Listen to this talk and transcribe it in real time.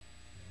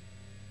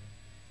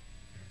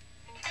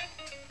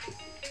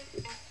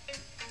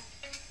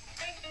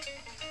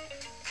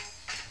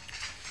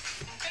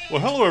Well,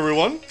 hello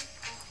everyone.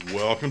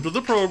 Welcome to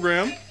the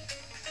program.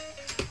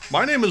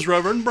 My name is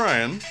Reverend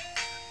Brian,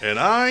 and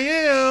I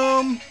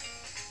am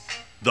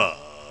the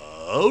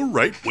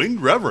right-winged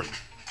Reverend.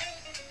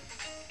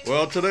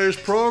 Well, today's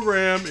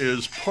program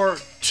is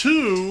part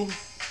 2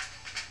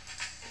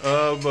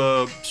 of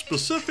a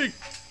specific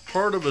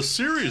part of a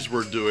series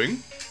we're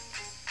doing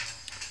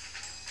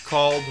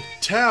called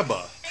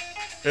T.A.B.A,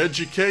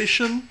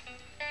 Education,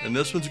 and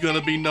this one's going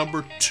to be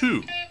number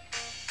 2.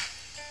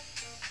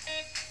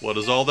 What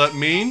does all that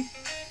mean?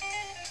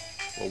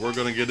 Well, we're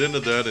going to get into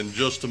that in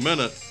just a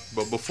minute,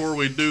 but before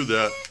we do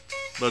that,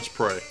 let's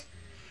pray.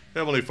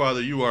 Heavenly Father,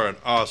 you are an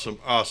awesome,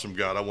 awesome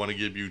God. I want to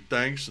give you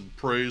thanks and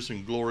praise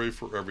and glory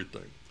for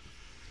everything.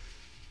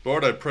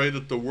 Lord, I pray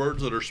that the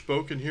words that are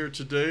spoken here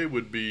today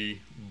would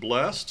be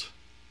blessed,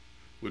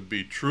 would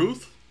be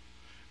truth,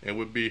 and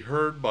would be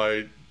heard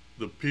by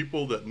the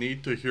people that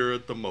need to hear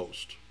it the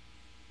most.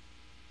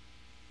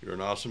 You're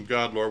an awesome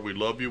God, Lord. We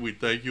love you, we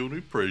thank you, and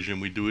we praise you,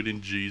 and we do it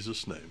in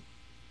Jesus' name.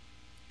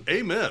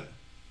 Amen.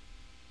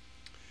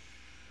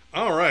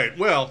 All right,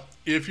 well,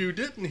 if you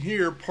didn't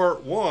hear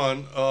part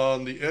 1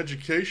 on the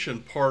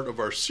education part of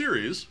our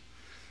series,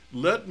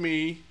 let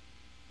me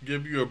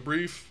give you a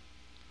brief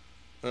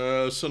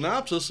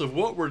synopsis of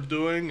what we're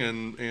doing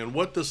and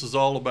what this is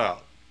all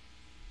about.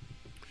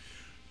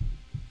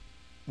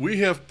 We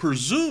have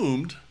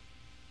presumed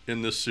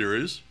in this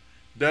series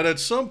that at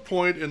some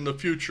point in the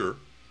future,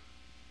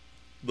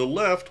 the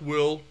left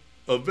will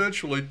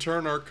eventually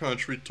turn our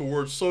country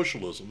towards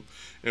socialism.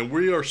 And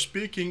we are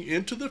speaking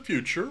into the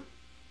future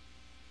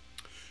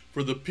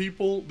for the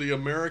people, the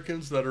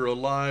Americans that are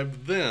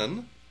alive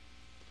then.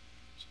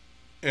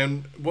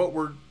 And what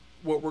we're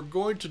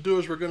going to do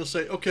is we're going to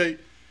say, okay,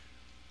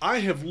 I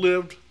have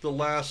lived the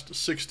last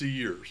 60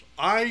 years.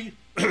 I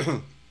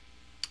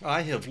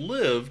have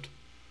lived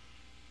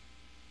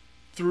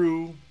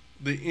through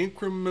the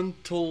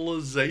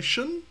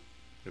incrementalization,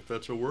 if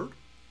that's a word,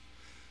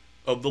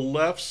 of the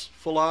left's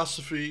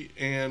philosophy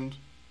and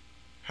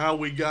how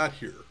we got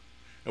here.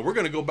 And we're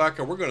going to go back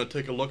and we're going to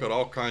take a look at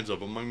all kinds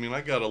of them. I mean,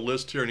 I got a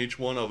list here, and each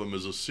one of them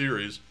is a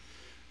series.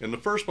 And the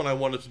first one I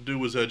wanted to do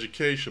was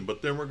education,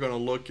 but then we're going to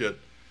look at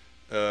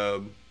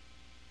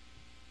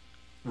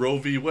Roe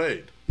v.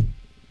 Wade.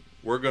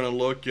 We're going to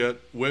look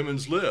at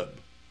women's lib.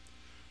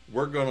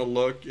 We're going to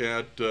look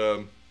at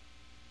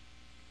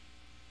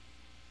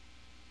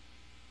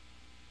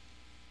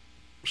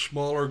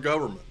smaller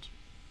government.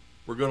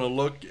 We're going to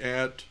look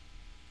at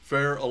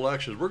fair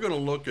elections. We're going to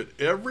look at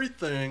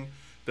everything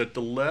that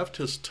the left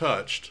has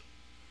touched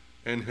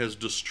and has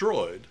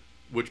destroyed,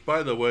 which,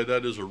 by the way,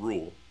 that is a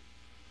rule.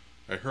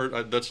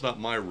 That's not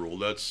my rule.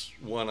 That's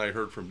one I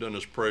heard from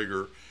Dennis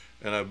Prager,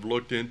 and I've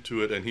looked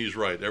into it, and he's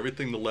right.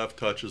 Everything the left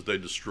touches, they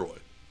destroy.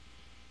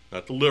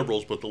 Not the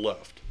liberals, but the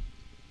left.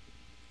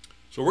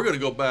 So we're going to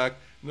go back,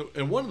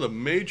 and one of the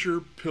major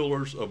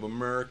pillars of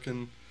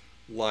American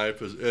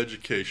life is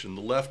education.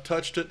 The left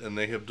touched it and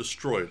they have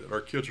destroyed it.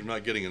 Our kids are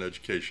not getting an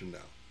education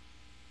now.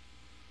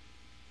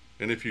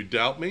 And if you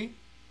doubt me,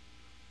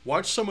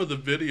 watch some of the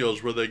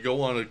videos where they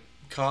go on a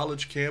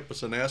college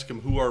campus and ask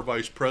them who our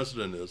vice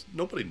president is.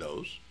 Nobody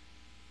knows.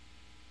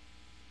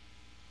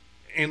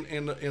 And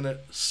a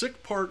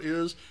sick part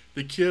is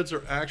the kids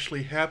are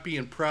actually happy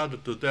and proud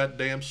that they're that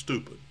damn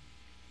stupid.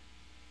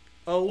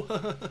 Oh,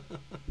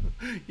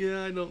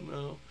 yeah, I don't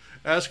know.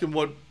 Ask them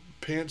what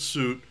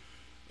pantsuit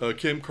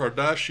Kim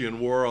Kardashian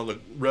wore on the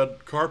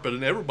red carpet,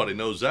 and everybody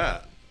knows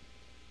that.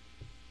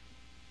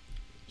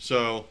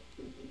 So,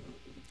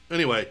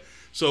 anyway,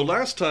 so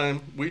last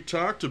time we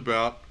talked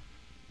about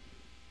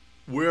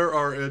where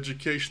our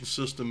education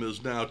system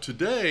is now.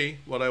 Today,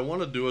 what I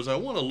want to do is I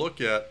want to look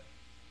at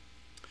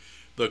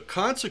the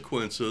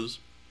consequences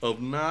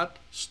of not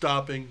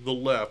stopping the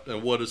left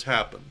and what has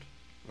happened.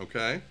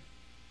 Okay?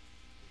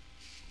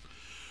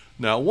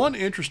 Now, one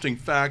interesting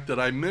fact that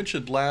I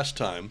mentioned last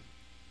time,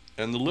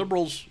 and the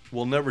liberals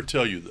will never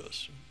tell you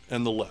this,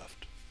 and the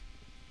left.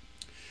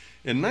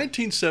 In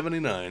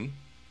 1979,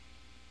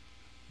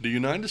 the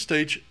United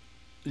States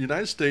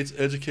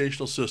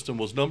educational system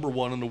was number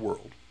 1 in the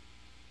world.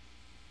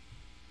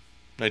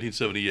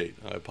 1978,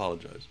 I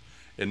apologize.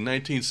 In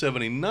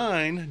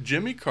 1979,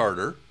 Jimmy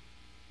Carter,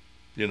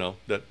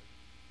 that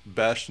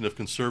bastion of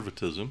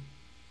conservatism,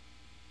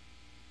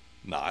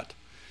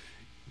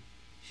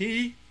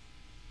 he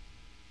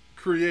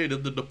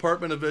created the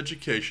Department of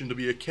Education to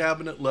be a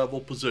cabinet level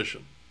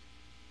position.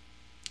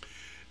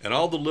 And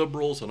all the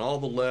liberals and all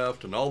the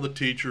left and all the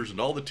teachers and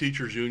all the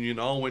teachers union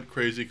all went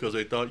crazy because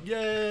they thought,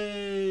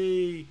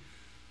 yay,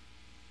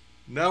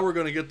 now we're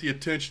going to get the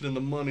attention and the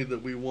money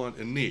that we want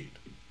and need.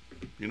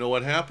 You know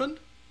what happened?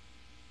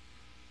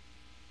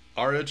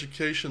 Our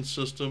education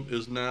system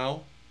is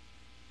now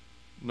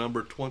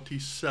number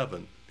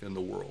 27 in the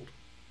world.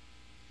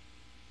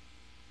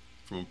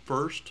 From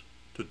 1st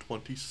to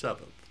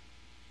 27th.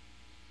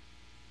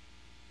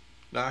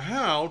 Now,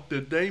 how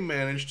did they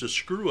manage to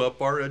screw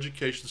up our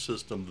education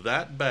system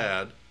that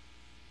bad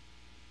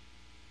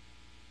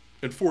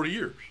in 40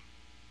 years?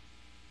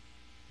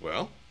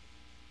 Well,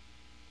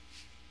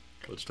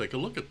 Let's take a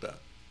look at that.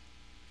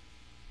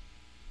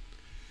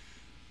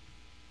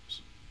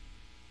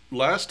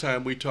 Last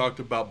time we talked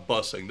about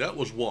busing. That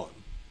was one.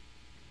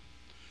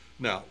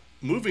 Now,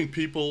 moving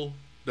people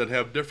that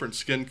have different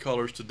skin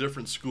colors to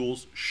different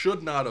schools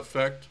should not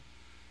affect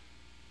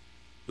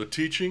the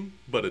teaching,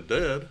 but it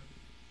did.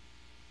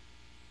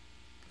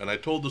 And I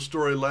told the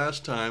story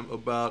last time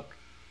about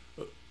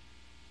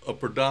a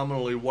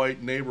predominantly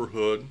white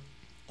neighborhood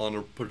on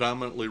a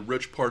predominantly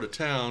rich part of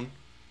town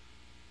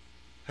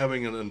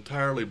having an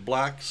entirely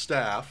black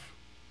staff,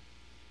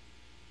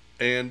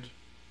 and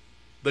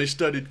they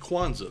studied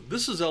Kwanzaa.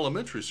 This is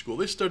elementary school.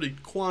 They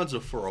studied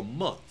Kwanzaa for a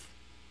month.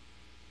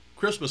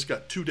 Christmas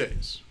got 2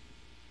 days.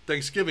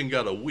 Thanksgiving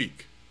got a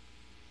week.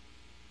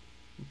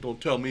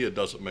 Don't tell me it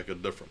doesn't make a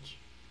difference.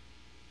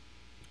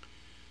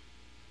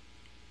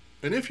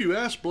 And if you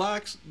ask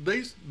blacks,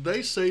 they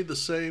say the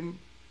same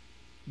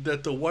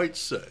that the whites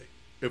say.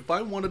 If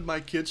I wanted my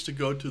kids to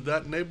go to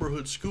that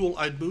neighborhood school,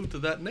 I'd move to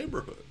that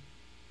neighborhood.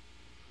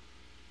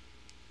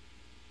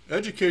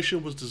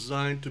 Education was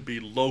designed to be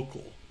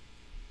local.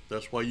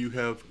 That's why you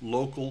have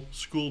local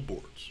school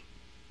boards.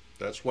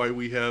 That's why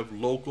we have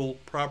local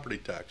property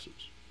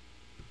taxes.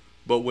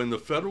 But when the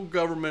federal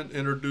government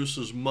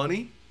introduces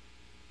money,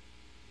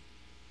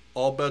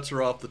 all bets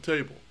are off the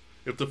table.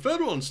 If the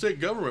federal and state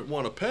government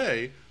want to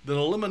pay, then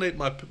eliminate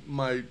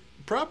my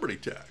property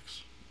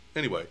tax.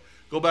 Anyway,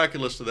 go back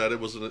and listen to that. It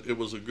was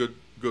a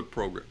good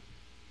program.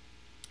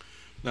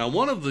 Now,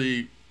 one of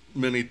the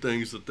many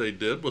things that they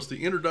did was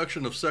the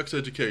introduction of sex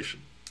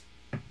education.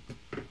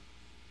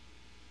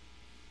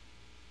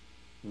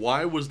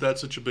 Why was that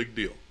such a big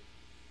deal?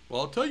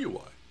 Well, I'll tell you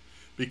why.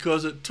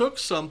 Because it took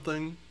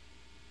something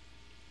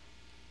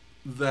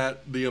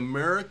that the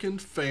American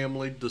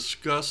family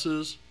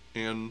discusses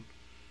in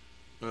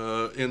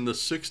the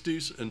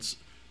 60s. And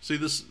see,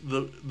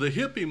 the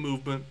hippie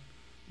movement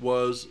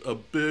was a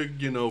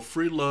big,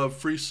 free love,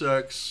 free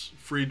sex,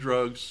 free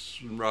drugs,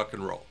 and rock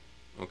and roll.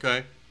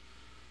 Okay?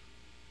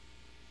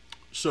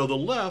 So the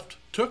left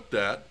took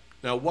that.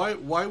 Now,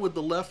 why would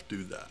the left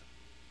do that?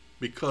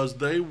 Because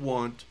they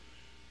want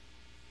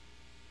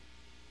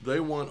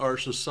our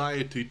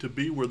society to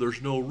be where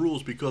there's no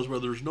rules, because where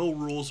there's no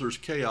rules, there's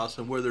chaos,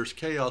 and where there's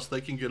chaos,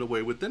 they can get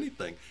away with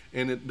anything.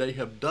 And they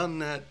have done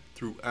that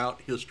throughout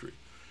history.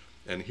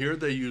 And here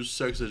they use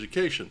sex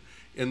education.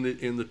 In the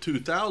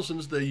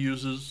 2000s,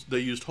 they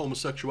used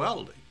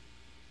homosexuality.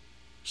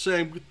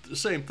 Same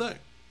thing.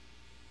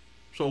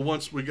 So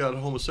once we got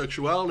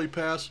homosexuality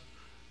passed,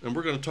 and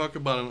we're going to talk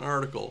about an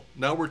article.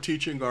 Now we're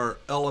teaching our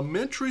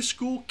elementary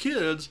school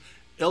kids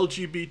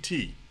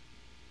LGBT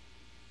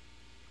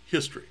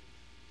history.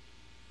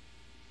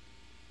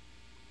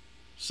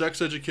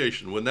 Sex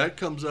education. When that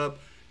comes up,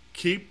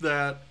 keep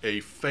that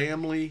a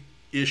family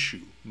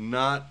issue.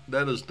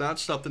 That is not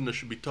something that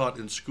should be taught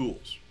in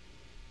schools.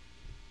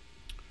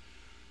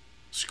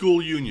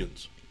 School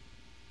unions.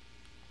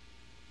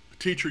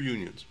 Teacher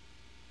unions.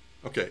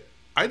 Okay,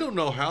 I don't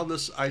know how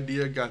this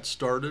idea got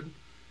started.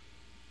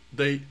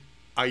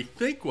 I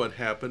think what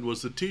happened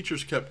was the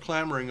teachers kept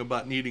clamoring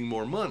about needing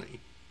more money.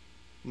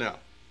 Now,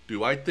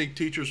 do I think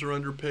teachers are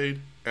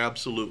underpaid?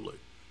 Absolutely.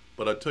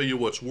 But I tell you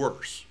what's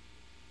worse.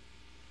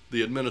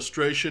 The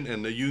administration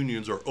and the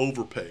unions are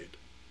overpaid.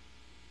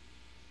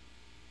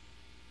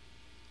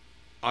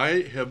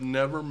 I have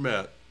never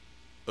met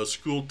a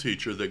school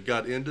teacher that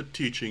got into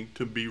teaching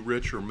to be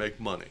rich or make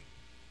money.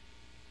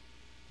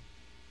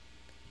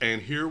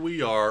 And here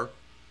we are,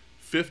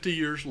 50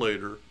 years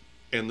later,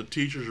 and the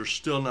teachers are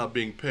still not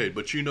being paid.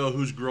 But you know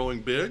who's growing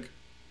big?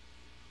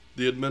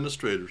 The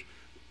administrators.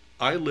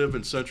 I live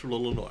in central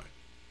Illinois.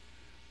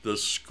 The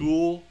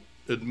school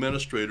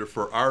administrator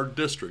for our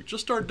district,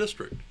 just our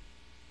district,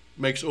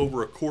 makes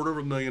over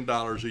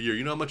 $250,000 a year.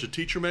 You know how much a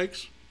teacher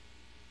makes?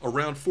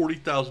 Around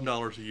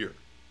 $40,000 a year.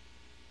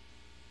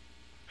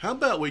 How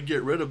about we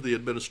get rid of the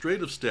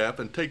administrative staff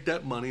and take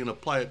that money and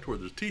apply it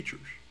toward the teachers?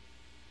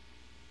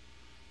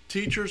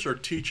 Teachers are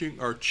teaching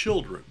our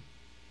children.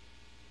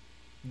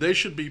 They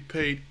should be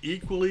paid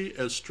equally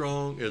as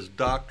strong as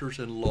doctors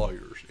and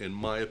lawyers, in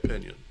my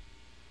opinion.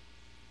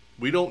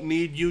 We don't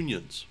need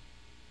unions.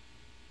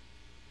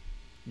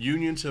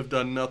 Unions have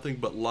done nothing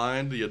but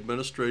line the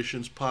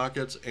administration's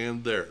pockets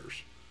and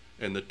theirs,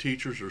 and the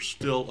teachers are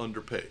still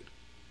underpaid.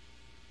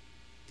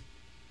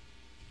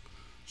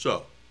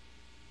 So,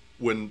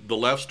 when the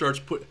left starts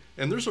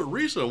and there's a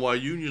reason why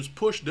unions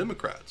push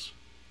Democrats,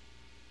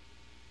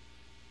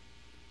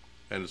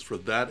 and it's for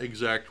that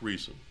exact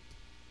reason.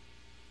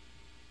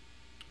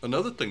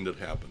 Another thing that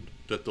happened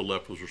that the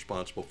left was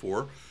responsible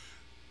for,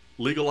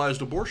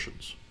 legalized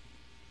abortions.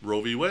 Roe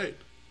v. Wade.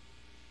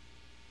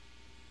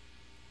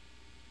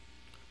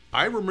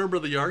 I remember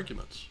the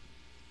arguments.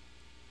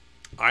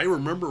 I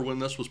remember when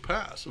this was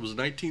passed. It was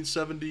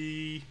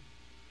 1972,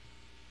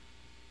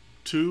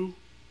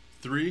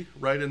 3,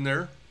 right in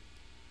there.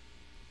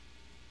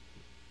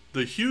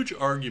 The huge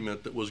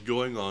argument that was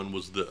going on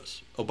was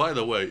this. Oh, by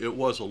the way, it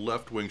was a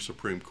left-wing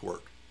Supreme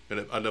Court.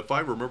 And if I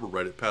remember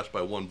right, it passed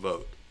by one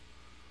vote.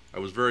 I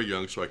was very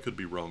young, so I could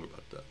be wrong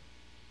about that.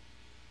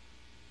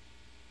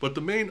 But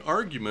the main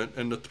argument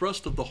and the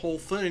thrust of the whole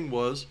thing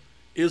was,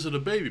 is it a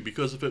baby?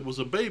 Because if it was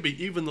a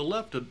baby, even the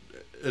left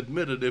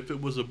admitted if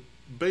it was a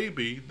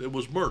baby, it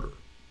was murder.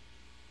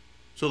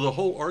 So the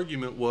whole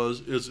argument was,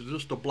 is it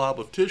just a blob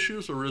of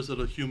tissues or is it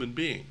a human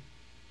being?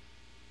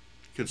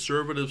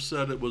 Conservatives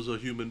said it was a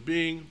human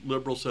being.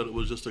 Liberals said it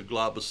was just a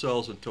glob of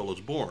cells until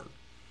it's born.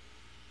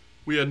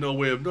 We had no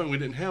way of knowing. We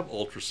didn't have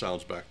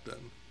ultrasounds back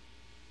then.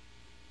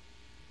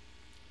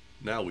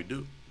 Now we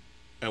do.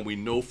 And we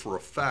know for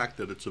a fact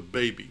that it's a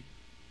baby.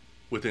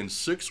 Within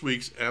 6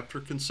 weeks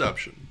after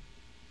conception,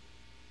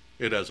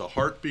 it has a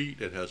heartbeat,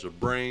 it has a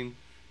brain,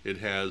 it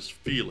has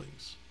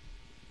feelings.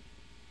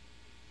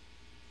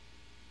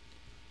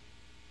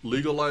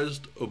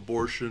 Legalized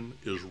abortion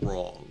is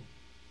wrong.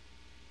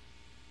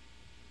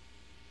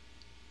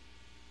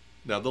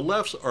 Now, the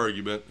left's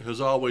argument has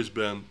always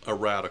been a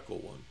radical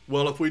one.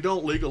 Well, if we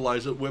don't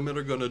legalize it, women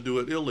are going to do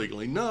it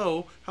illegally.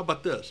 No, how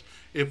about this?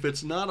 If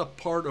it's not a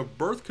part of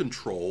birth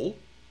control,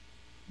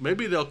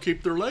 maybe they'll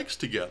keep their legs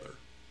together.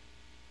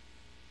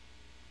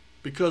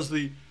 Because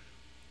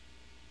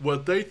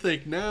what they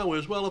think now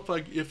is, well,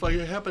 if I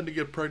happen to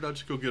get pregnant, I'll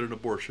just go get an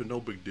abortion. No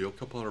big deal,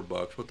 couple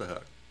 $100, what the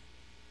heck?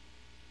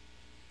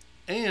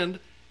 And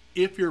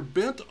if you're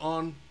bent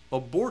on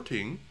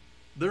aborting,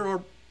 there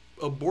are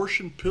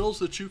abortion pills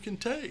that you can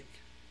take.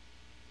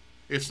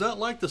 It's not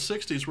like the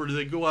 60s where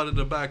they go out in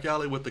the back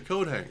alley with the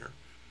coat hanger.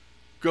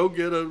 Go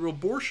get an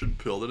abortion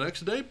pill, the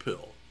next day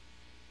pill.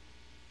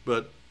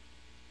 But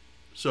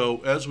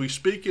so as we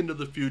speak into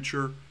the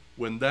future,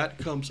 when that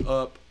comes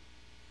up,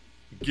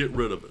 get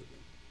rid of it.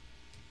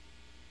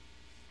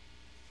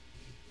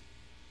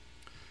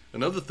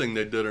 Another thing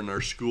they did in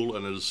our school,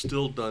 and it is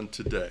still done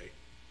today,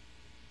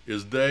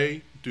 is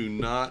they do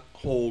not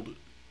hold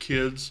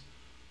kids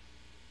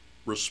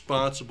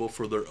responsible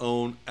for their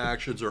own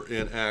actions or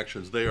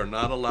inactions. They are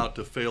not allowed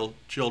to fail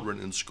children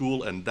in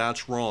school, and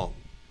that's wrong.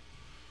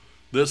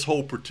 This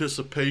whole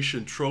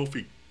participation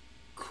trophy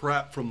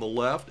crap from the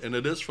left, and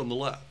it is from the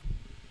left.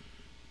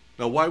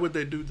 Now, why would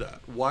they do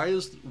that? Why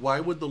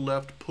would the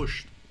left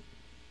push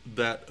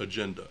that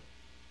agenda?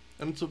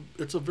 And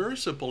it's a very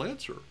simple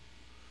answer.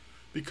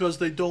 Because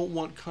they don't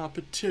want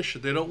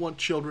competition. They don't want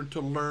children to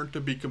learn to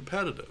be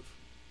competitive.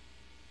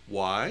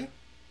 Why?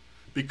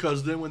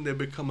 Because then when they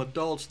become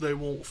adults, they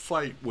won't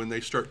fight when they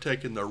start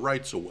taking their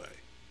rights away.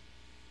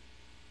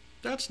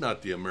 That's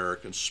not the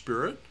American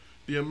spirit.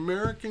 The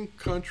American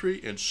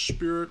country and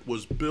spirit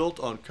was built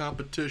on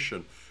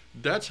competition.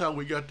 That's how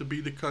we got to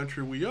be the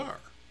country we are.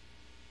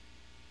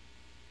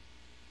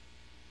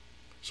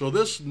 So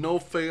this no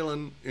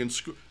failing in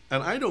school,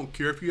 and I don't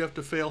care if you have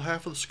to fail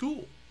half of the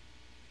school.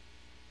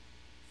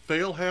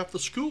 Fail half the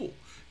school.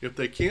 If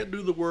they can't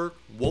do the work,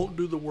 won't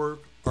do the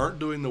work, aren't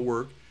doing the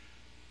work,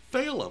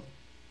 fail them.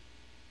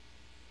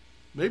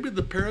 Maybe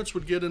the parents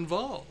would get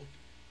involved.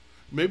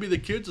 Maybe the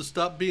kids would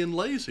stop being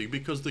lazy,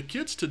 because the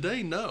kids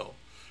today know.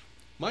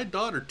 My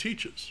daughter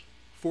teaches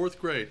 4th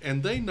grade,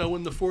 and they know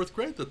in the 4th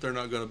grade that they're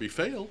not going to be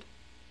failed.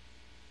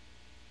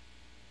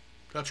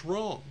 That's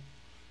wrong.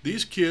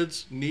 These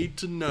kids need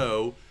to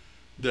know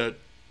that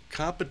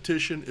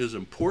competition is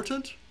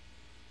important,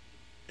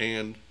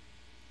 and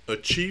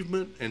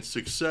achievement and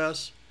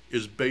success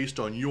is based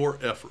on your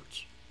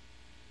efforts.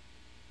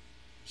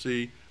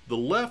 See, the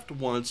left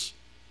wants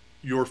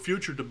your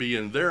future to be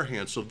in their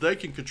hands so they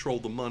can control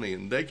the money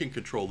and they can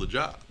control the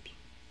jobs.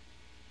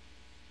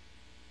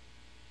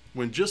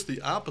 When just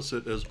the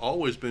opposite has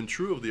always been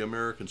true of the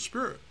American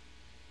spirit.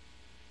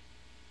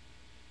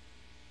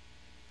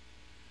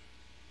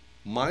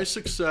 My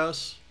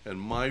success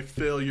and my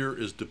failure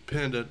is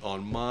dependent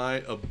on my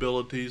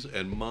abilities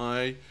and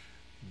my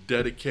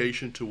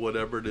dedication to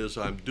whatever it is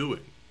I'm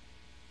doing.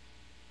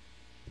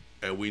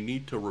 And we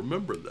need to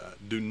remember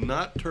that. Do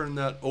not turn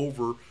that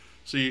over.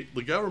 See,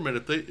 the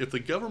government, if the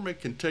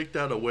government can take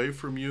that away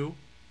from you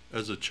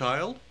as a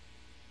child,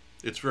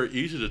 it's very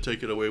easy to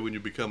take it away when you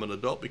become an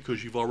adult,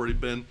 because you've already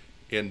been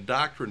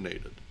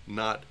indoctrinated,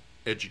 not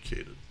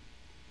educated.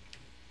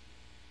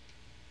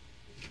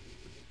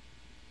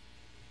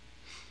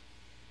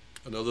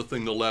 Another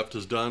thing the left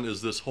has done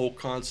is this whole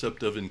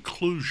concept of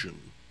inclusion.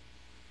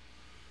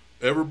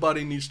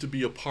 Everybody needs to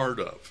be a part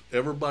of.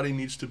 Everybody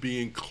needs to be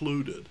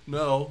included.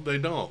 No, they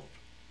don't.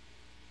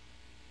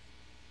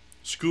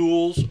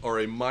 Schools are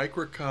a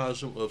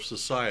microcosm of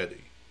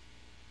society.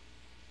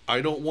 I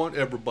don't want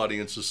everybody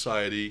in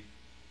society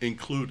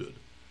included.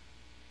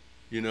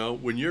 You know,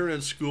 when you're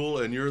in school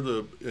and you're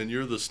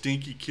the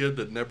stinky kid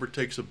that never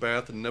takes a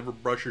bath and never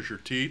brushes your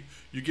teeth,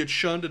 you get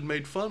shunned and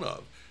made fun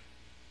of.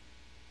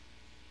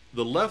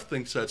 The left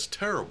thinks that's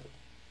terrible.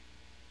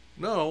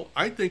 No,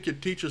 I think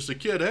it teaches the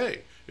kid,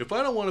 hey, if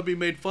I don't want to be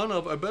made fun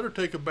of, I better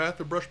take a bath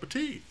and brush my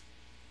teeth.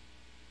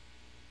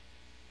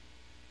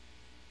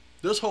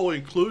 This whole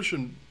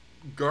inclusion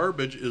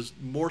garbage is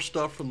more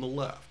stuff from the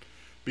left,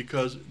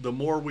 because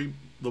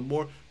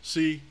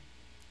see,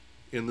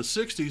 in the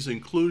 60s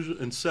inclusion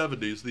and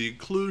 70s, the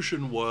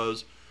inclusion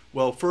was,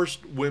 well,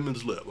 first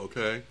women's lib,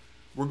 okay?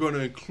 We're going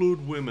to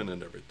include women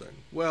in everything.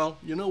 Well,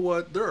 you know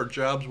what? There are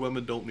jobs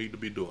women don't need to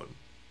be doing.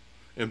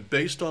 And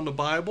based on the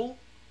Bible,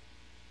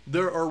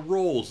 there are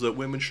roles that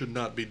women should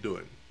not be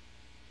doing.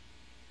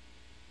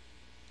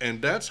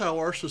 And that's how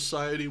our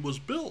society was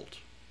built.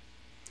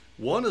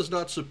 One is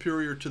not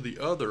superior to the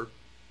other.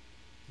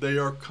 They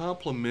are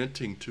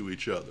complementing to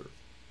each other.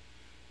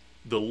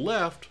 The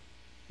left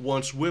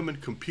wants women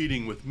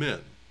competing with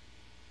men.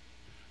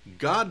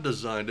 God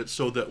designed it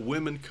so that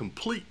women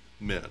complete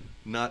men,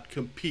 not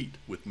compete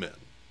with men.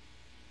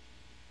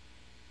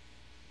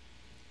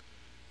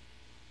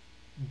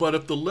 But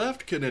if the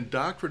left can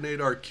indoctrinate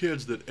our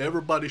kids that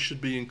everybody should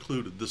be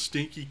included, the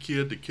stinky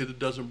kid, the kid that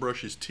doesn't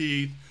brush his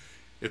teeth,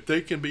 if they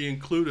can be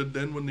included,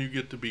 then when you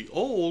get to be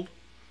older,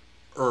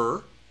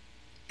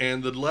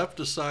 and the left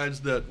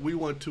decides that we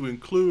want to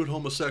include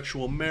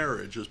homosexual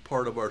marriage as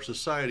part of our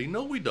society,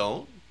 no, we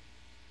don't.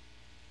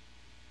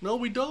 No,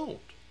 we don't.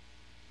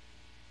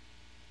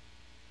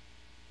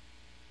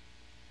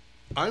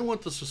 I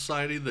want the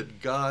society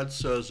that God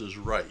says is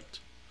right.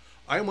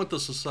 I want the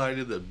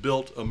society that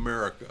built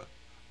America.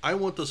 I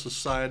want the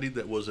society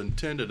that was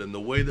intended in the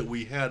way that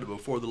we had it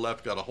before the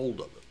left got a hold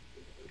of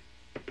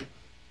it.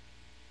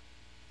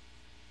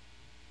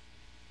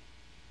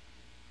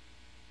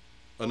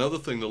 Another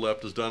thing the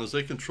left has done is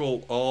they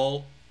control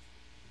all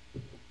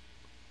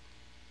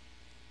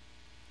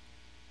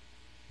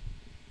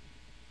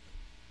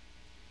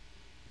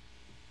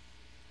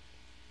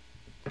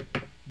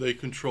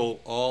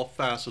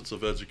facets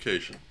of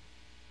education.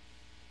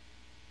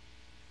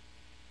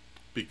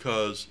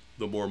 Because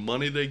the more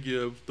money they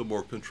give, the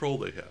more control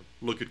they have.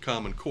 Look at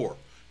Common Core.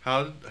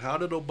 How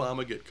did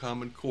Obama get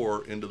Common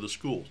Core into the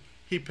schools?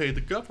 He paid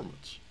the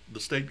governments,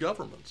 the state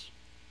governments.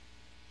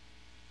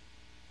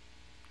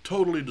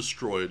 Totally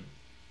destroyed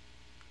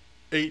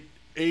 8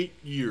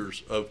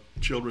 years of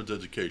children's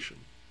education.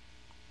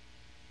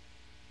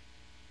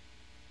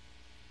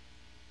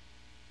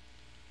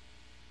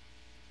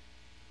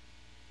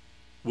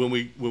 When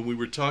we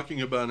were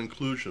talking about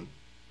inclusion,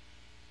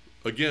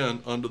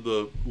 again, under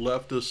the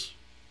leftist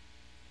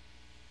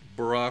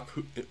Barack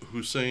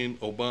Hussein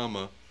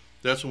Obama,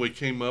 that's when we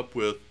came up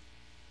with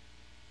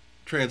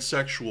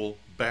transsexual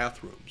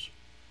bathrooms,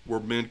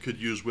 where men could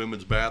use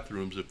women's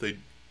bathrooms if they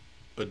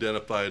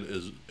identified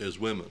as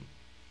women.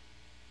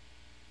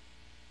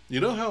 You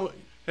know how,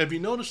 have you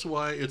noticed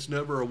why it's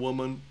never a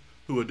woman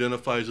who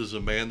identifies as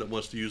a man that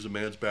wants to use a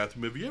man's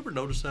bathroom? Have you ever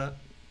noticed that?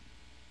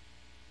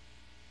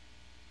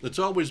 It's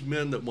always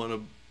men that want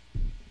to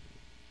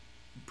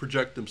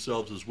project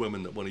themselves as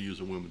women that want to use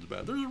a women's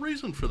bathroom. There's a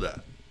reason for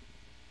that.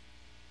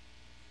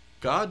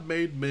 God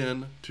made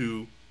men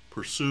to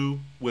pursue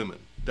women.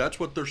 That's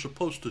what they're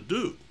supposed to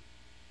do.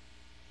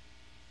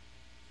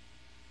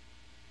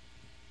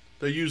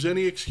 They use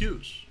any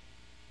excuse.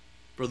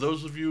 For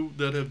those of you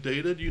that have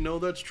dated, you know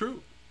that's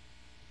true.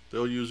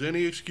 They'll use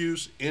any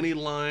excuse, any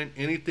line,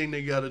 anything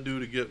they got to do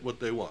to get what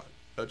they want.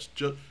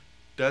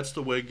 That's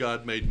the way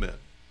God made men.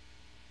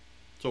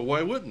 So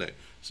why wouldn't they?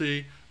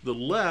 See, the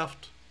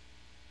left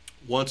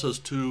wants us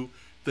to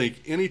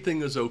think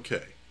anything is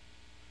okay.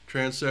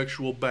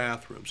 Transsexual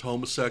bathrooms,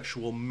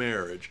 homosexual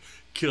marriage,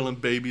 killing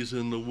babies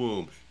in the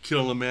womb,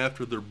 killing them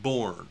after they're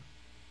born.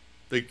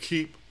 They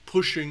keep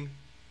pushing.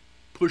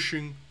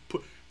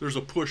 There's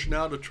a push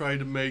now to try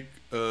to make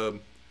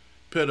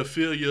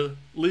pedophilia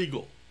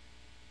legal.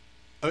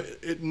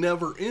 It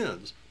never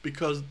ends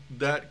because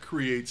that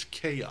creates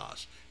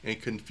chaos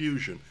and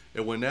confusion.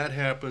 And when that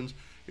happens,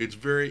 it's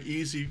very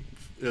easy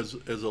as a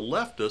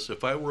leftist.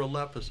 If I were a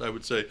leftist, I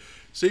would say,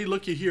 see,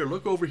 looky here,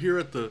 look over here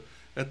at the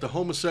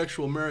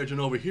homosexual marriage, and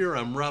over here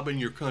I'm robbing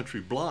your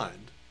country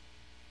blind.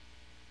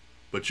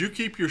 But you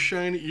keep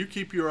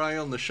your eye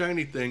on the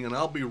shiny thing, and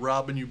I'll be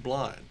robbing you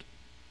blind.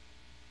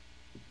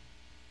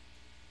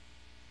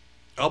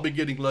 I'll be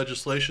getting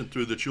legislation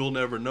through that you'll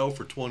never know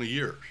for 20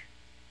 years.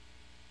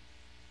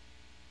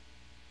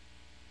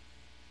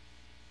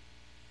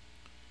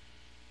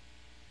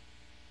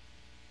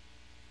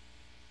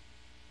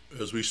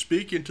 As we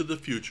speak into the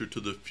future, to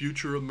the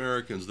future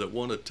Americans that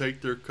want to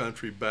take their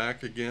country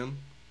back again,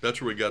 that's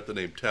where we got the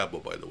name T.A.B.A,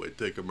 by the way,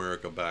 Take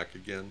America Back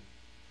Again.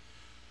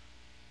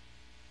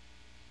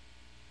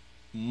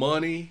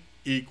 Money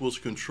equals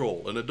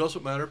control, and it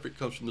doesn't matter if it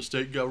comes from the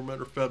state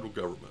government or federal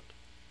government.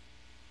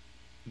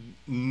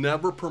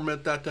 Never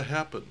permit that to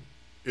happen.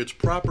 It's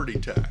property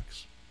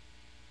tax.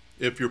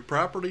 If your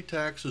property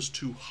tax is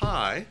too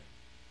high,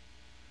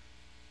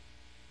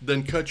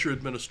 then cut your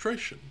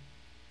administration.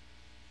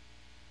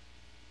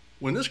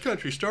 When this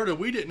country started,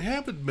 we didn't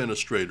have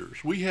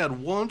administrators. We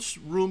had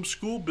one-room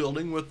school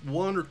building with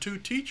 1 or 2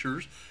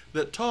 teachers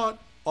that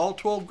taught all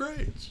 12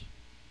 grades.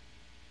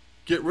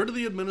 Get rid of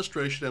the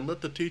administration and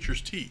let the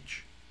teachers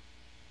teach.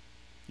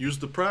 Use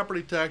the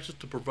property taxes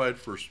to provide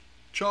for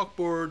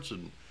chalkboards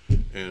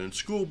and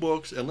school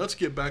books, and let's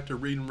get back to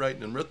reading,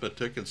 writing, and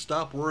arithmetic and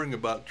stop worrying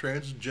about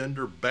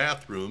transgender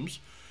bathrooms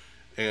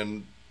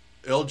and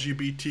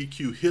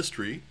LGBTQ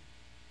history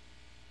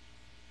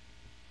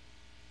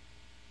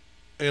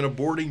and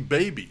aborting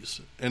babies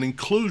and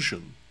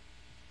inclusion.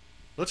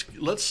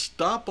 Let's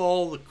stop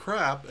all the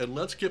crap and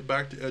let's get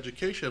back to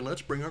education.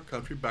 Let's bring our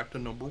country back to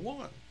number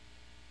one.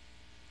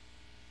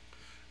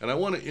 And I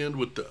want to end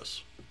with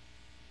this.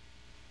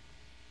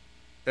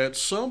 At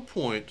some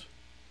point,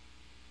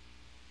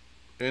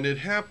 and it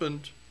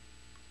happened,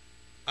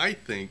 I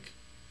think,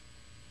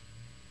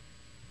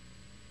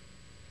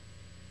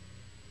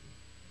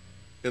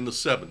 in the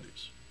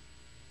 70s.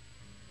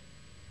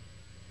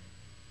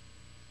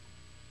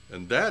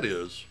 And that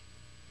is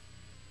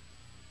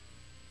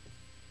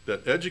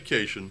that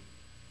education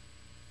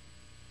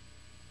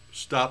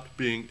stopped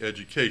being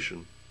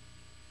education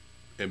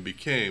and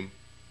became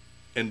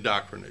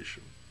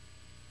indoctrination.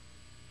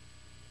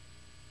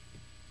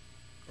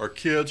 Our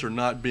kids are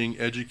not being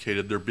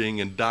educated, they're being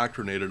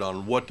indoctrinated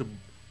on what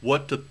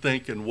to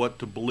think and what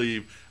to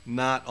believe,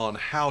 not on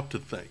how to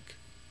think,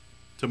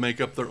 to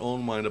make up their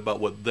own mind about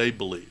what they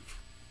believe.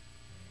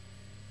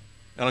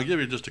 And I'll give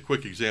you just a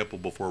quick example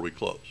before we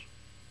close.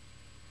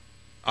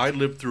 I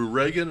lived through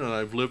Reagan and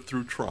I've lived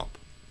through Trump.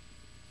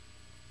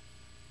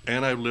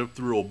 And I've lived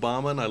through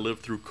Obama and I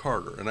lived through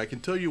Carter. And I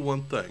can tell you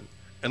one thing,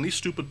 and these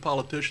stupid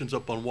politicians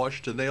up on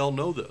Washington, they all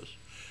know this.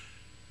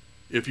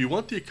 If you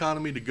want the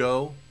economy to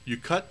go, you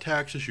cut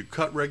taxes, you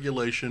cut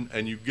regulation,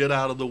 and you get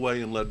out of the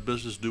way and let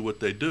business do what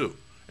they do.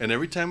 And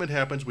every time it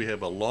happens, we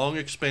have a long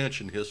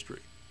expansion history.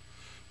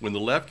 When the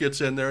left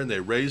gets in there and they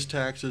raise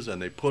taxes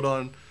and they put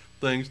on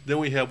things, then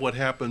we have what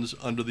happens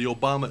under the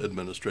Obama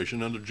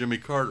administration, under Jimmy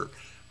Carter.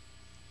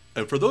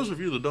 And for those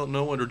of you that don't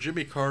know, under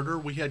Jimmy Carter,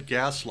 we had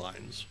gas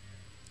lines.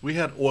 We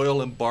had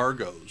oil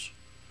embargoes.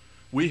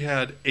 We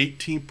had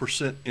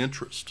 18%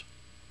 interest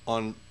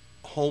on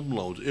home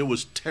loans. It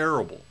was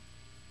terrible.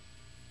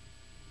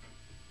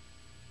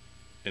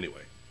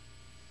 Anyway,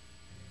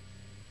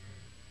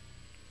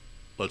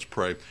 let's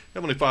pray.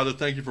 Heavenly Father,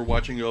 thank you for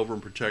watching over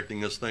and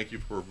protecting us. Thank you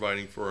for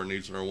providing for our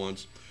needs and our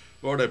wants.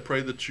 Lord, I pray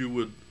that you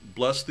would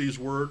bless these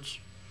words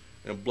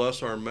and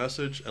bless our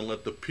message, and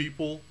let the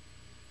people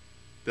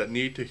that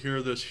need to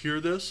hear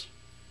this,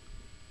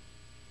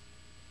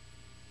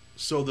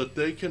 so that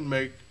they can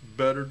make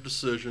better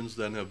decisions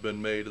than have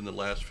been made in the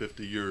last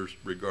 50 years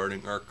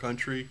regarding our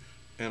country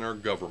and our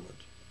government.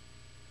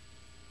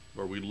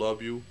 Lord, we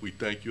love you, we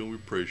thank you, and we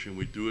praise you, and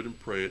we do it and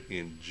pray it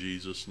in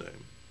Jesus'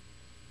 name.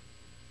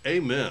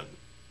 Amen.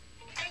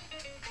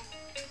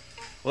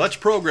 Well, that's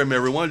the program,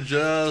 everyone.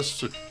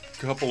 Just a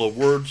couple of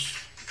words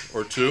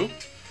or two.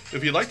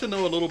 If you'd like to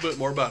know a little bit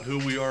more about who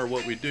we are,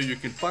 what we do, you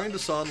can find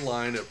us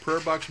online at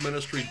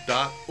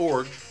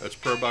prayerboxministry.org. That's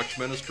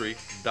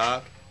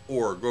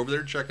prayerboxministry.org. Go over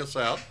there and check us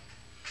out.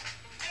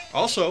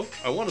 Also,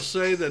 I want to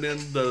say that in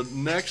the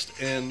next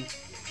and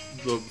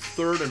the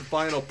third and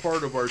final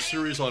part of our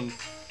series on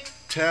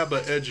T.A.B.A.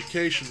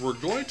 education, we're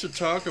going to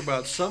talk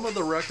about some of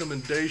the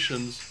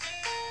recommendations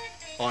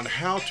on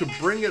how to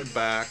bring it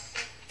back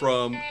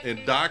from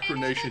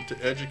indoctrination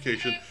to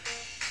education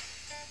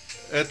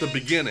at the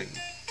beginning.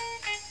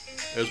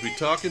 As we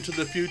talk into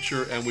the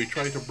future and we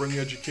try to bring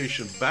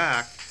education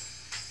back,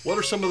 what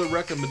are some of the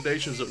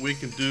recommendations that we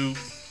can do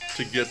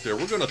to get there?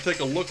 We're going to take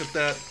a look at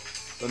that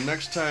the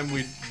next time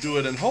we do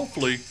it, and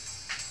hopefully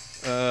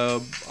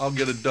I'll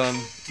get it done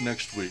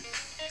next week.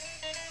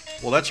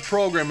 Well, that's the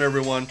program,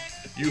 everyone.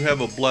 You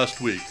have a blessed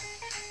week.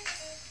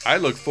 I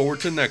look forward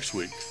to next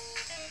week.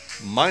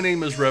 My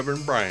name is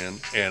Reverend Brian,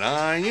 and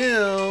I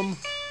am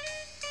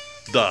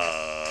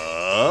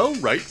the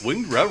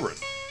Right-Winged Reverend.